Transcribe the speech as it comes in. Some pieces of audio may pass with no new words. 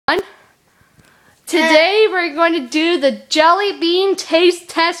Today we're going to do the Jelly Bean Taste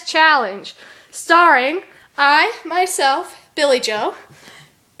Test Challenge, starring I, myself, Billy Joe,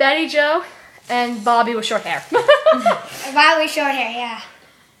 Betty Joe, and Bobby with short hair. Bobby with short hair, yeah.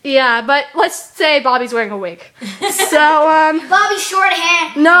 Yeah, but let's say Bobby's wearing a wig. So, Bobby's short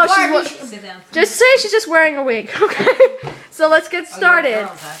hair. No, Sit down. just say she's just wearing a wig, okay? So let's get started.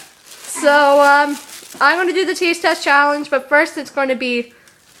 So, I'm going to do the taste test challenge, but first it's going to be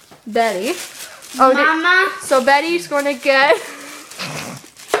Betty. Oh, Mama. So Betty's going to get...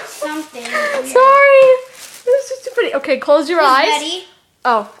 Something. Sorry. This is too pretty. Okay, close your eyes. Betty.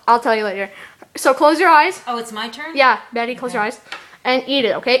 Oh, I'll tell you later. So close your eyes. Oh, it's my turn? Yeah, Betty, close your eyes. And eat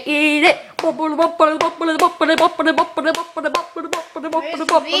it, okay? Eat it. Where's the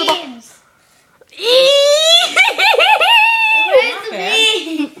beans? Where's the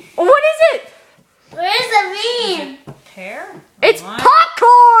bean? What is it? Where's the bean? Pear? It's What?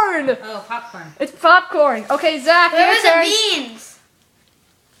 popcorn. Oh, popcorn. It's popcorn. Okay, Zach, your Where's the turn. beans?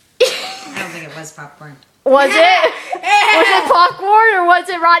 I don't think it was popcorn. Was it? Was it popcorn or was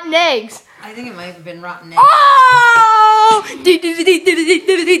it rotten eggs? I think it might have been rotten eggs. Oh!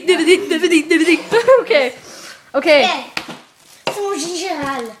 Okay. Okay.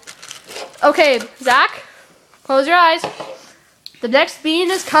 Okay, Zach, close your eyes. The next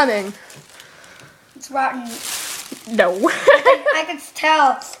bean is coming. It's rotten. No. I can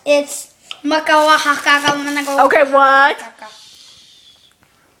tell. It's makawa. Okay, what?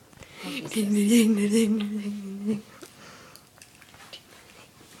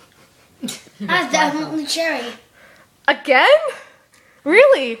 That's definitely cherry. Again?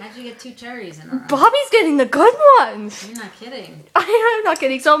 Really? How'd you get 2 cherries in a row? Bobby's getting the good ones. You're not kidding. I'm not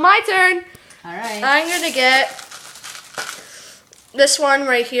kidding. So my turn. All right. I'm going to get this one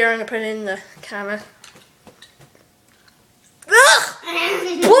right here. I'm going to put it in the camera. Ugh!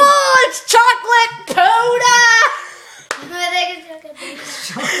 Whoa, it's chocolate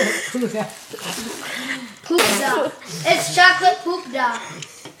Poopda. It's chocolate poopda.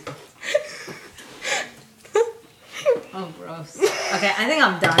 Oh, gross. Okay, I think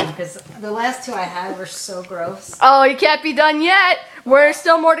I'm done because the last 2 I had were so gross. Oh, you can't be done yet. There's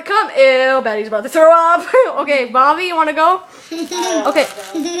still more to come. Ew, Betty's about to throw up. Okay, Bobby, you want to go? Okay.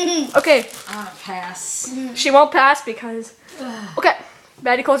 Okay. I'm gonna pass. She won't pass because... Okay.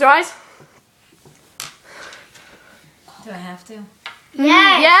 Betty, close your eyes. Do I have to?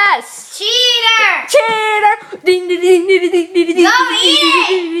 Yes. Yes. Cheater. Cheater. Ding, ding, ding, ding, ding, ding, ding, Go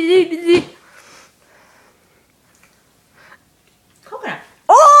eat Coconut.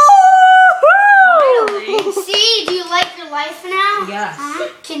 Oh! See, do you like your life now? Yes. Huh?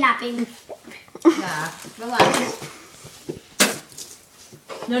 Kidnapping. Yeah. Relax.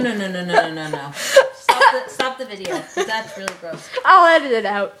 No. Stop the video. 'Cause that's really gross. I'll edit it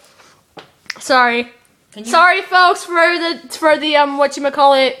out. Sorry. Can you? Sorry, folks, for the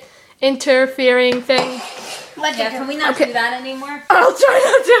whatchamacallit interfering thing. What Yeah, can we not Okay. do that anymore? I'll try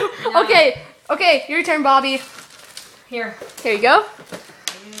not to. No. Okay, your turn, Bobby. Here. Here you go.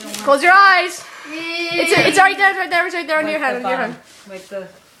 Close your eyes. It's right there, on your head, on your head. Like the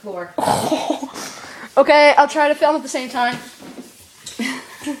floor. Okay, I'll try to film at the same time.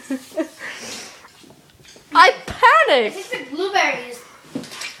 I panicked. It's like blueberries.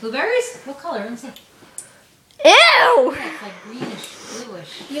 Blueberries? What color? Let me see. Ew! It's like greenish,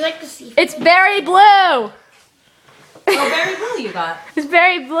 bluish. You like to see? It's berry blue. Oh, berry blue you got. It's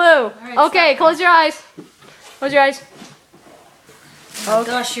berry blue. right, Okay, stop. close your eyes. Close your eyes. Oh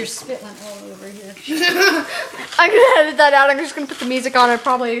gosh, your spit went all over here. I'm gonna edit that out. I'm just gonna put the music on or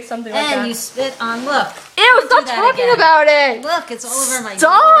probably something like And that. you spit on, look. Ew, stop do that talking again. about it. Look, it's all over my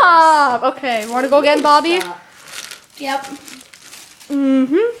Stop. Okay, wanna go again, Bobby? Stop. Yep.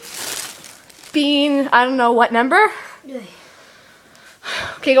 Mm-hmm. Bean, I don't know what number.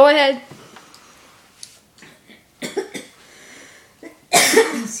 Okay, go ahead.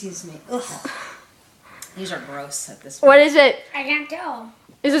 Excuse me. Ugh. These are gross at this point. What is it? I can't tell.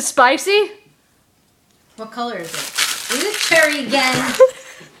 Is it spicy? What color is it? Is it cherry again?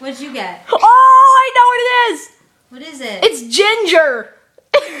 What'd you get? Oh, I know what it is. What is it? It's ginger.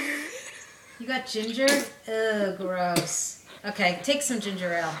 You got ginger? Ugh, gross. Okay, take some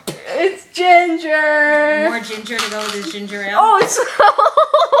ginger ale. It's ginger. More ginger to go with this ginger ale? Oh, it's. You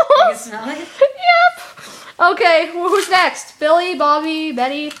can smell it? Yep. Okay, who's next? Billy, Bobby,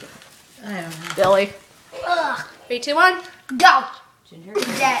 Betty? I don't know. Billy. Ugh. 3, 2, 1. Go. Ginger?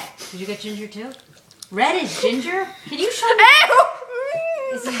 Dead. Did you get ginger too? Red is ginger? Can you show me?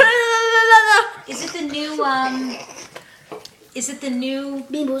 Is it the new, is it the new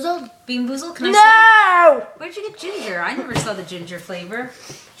Bean boozled? Bean Boozled? Can I No! No! Where'd you get ginger? I never saw the ginger flavor.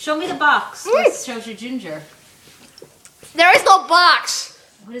 Show me the box. That shows you ginger. There is no box.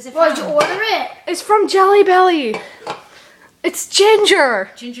 What is it Why'd from? you order it? It's from Jelly Belly. It's ginger.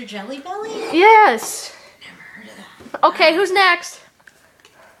 Ginger Jelly Belly? Yes. Never heard of that. Okay, who's next?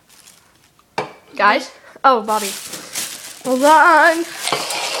 Guys? Oh, Bobby. Hold on.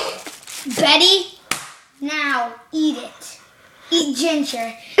 Betty, now eat it. Eat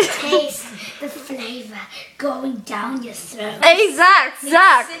ginger. Taste the flavor going down your throat. Hey, Zach.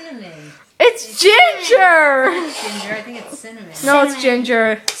 Cinnamon. It's ginger. Ginger, I think it's cinnamon. No, it's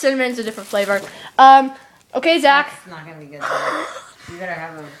ginger. Cinnamon's a different flavor. Okay, Zach. It's not gonna be good though. You better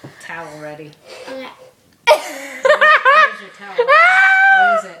have a towel ready. Okay. Where's your towel?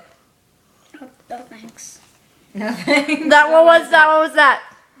 What is it? No thanks. Nothing. What was that?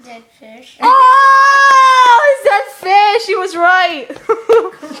 Dead fish. Oh, is that fish? He was right.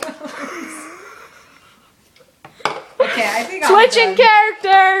 Okay, I think I'm Switching done.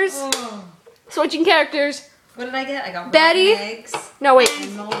 characters. Oh. Switching characters. What did I get? I got Betty. rotten eggs No, wait.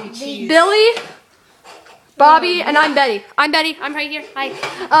 and moldy cheese. Billy, Bobby, and I'm Betty. I'm Betty. I'm right here. Hi.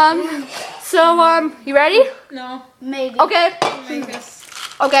 You ready? No. Maybe. Okay. Vegas.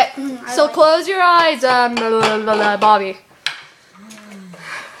 Okay. So close your eyes, Bobby.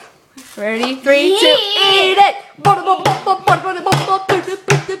 Ready? 3, 2, eat it.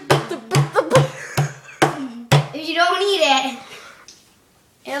 If you don't eat it,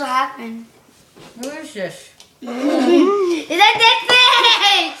 it'll happen. What is this? Is that dead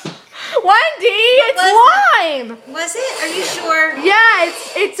fish? Wendy, it's was lime. Was it? Are you sure? Yeah,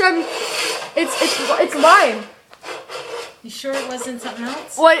 it's lime. You sure it wasn't something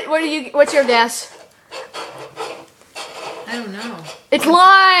else? What's your guess? I don't know. It's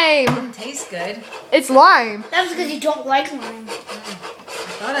lime. Doesn't taste good. It's lime. That was because you don't like lime. I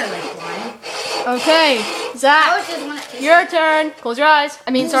thought I liked lime. Okay, I Zach, was just want to your turn. Close your eyes.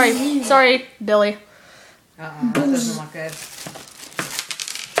 I mean, sorry, Billy. Uh-oh, that doesn't look good.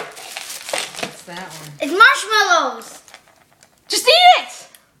 What's that one? It's marshmallows. Just eat it.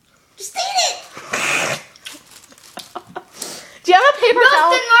 Just eat it. Do you have a paper towel?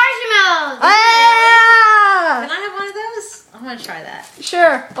 Roasted marshmallows. Ah! Can I have one of those? I want to try that.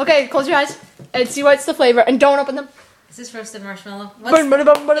 Sure. Okay, close your eyes and see what's the flavor, and don't open them. Is this roasted marshmallow? If it's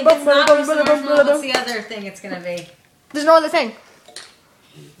not roasted marshmallow, what's the other thing it's going to be? There's no other thing.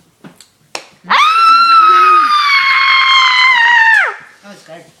 Ah! Oh, it's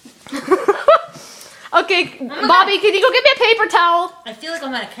good. Okay, Bobby, can you go get me a paper towel? I feel like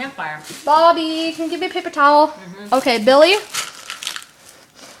I'm at a campfire. Bobby, can you give me a paper towel? Okay, Billy.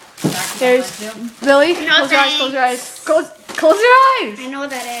 Here's Billy. No, Close your eyes. Close your eyes. Close your eyes. I know what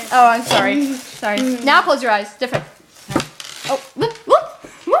that is. Oh, I'm sorry. Sorry. Now close your eyes. Different. Oh, whoop, whoop,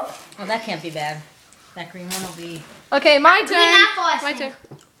 whoop. Oh, that can't be bad. That green one will be... Okay, my Green turn. apple, I My think.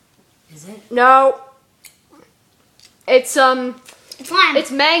 turn. Is it? No. It's It's lime.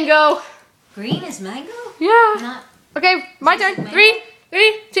 it's mango. Green is mango? Yeah. Not... Okay, my turn. Mango? 3,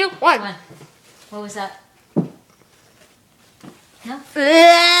 2, 1. Come on. What was that? No?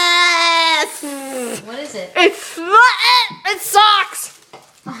 Yes. What is it? It sucks.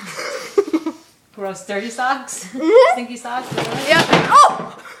 Gross, dirty socks? Stinky socks? Yeah.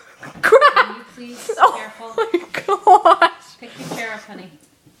 Oh, Can crap. you please? Oh Careful. my gosh. Pick your chair up, honey.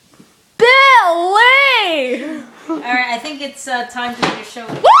 Billy. Alright, I think it's time for you to show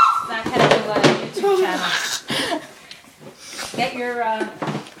Zach how to do a YouTube channel. Get your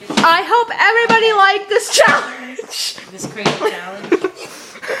I hope everybody liked this challenge. this crazy challenge.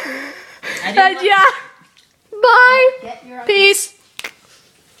 I And yeah. Bye. Get your Peace.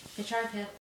 Get your armpit.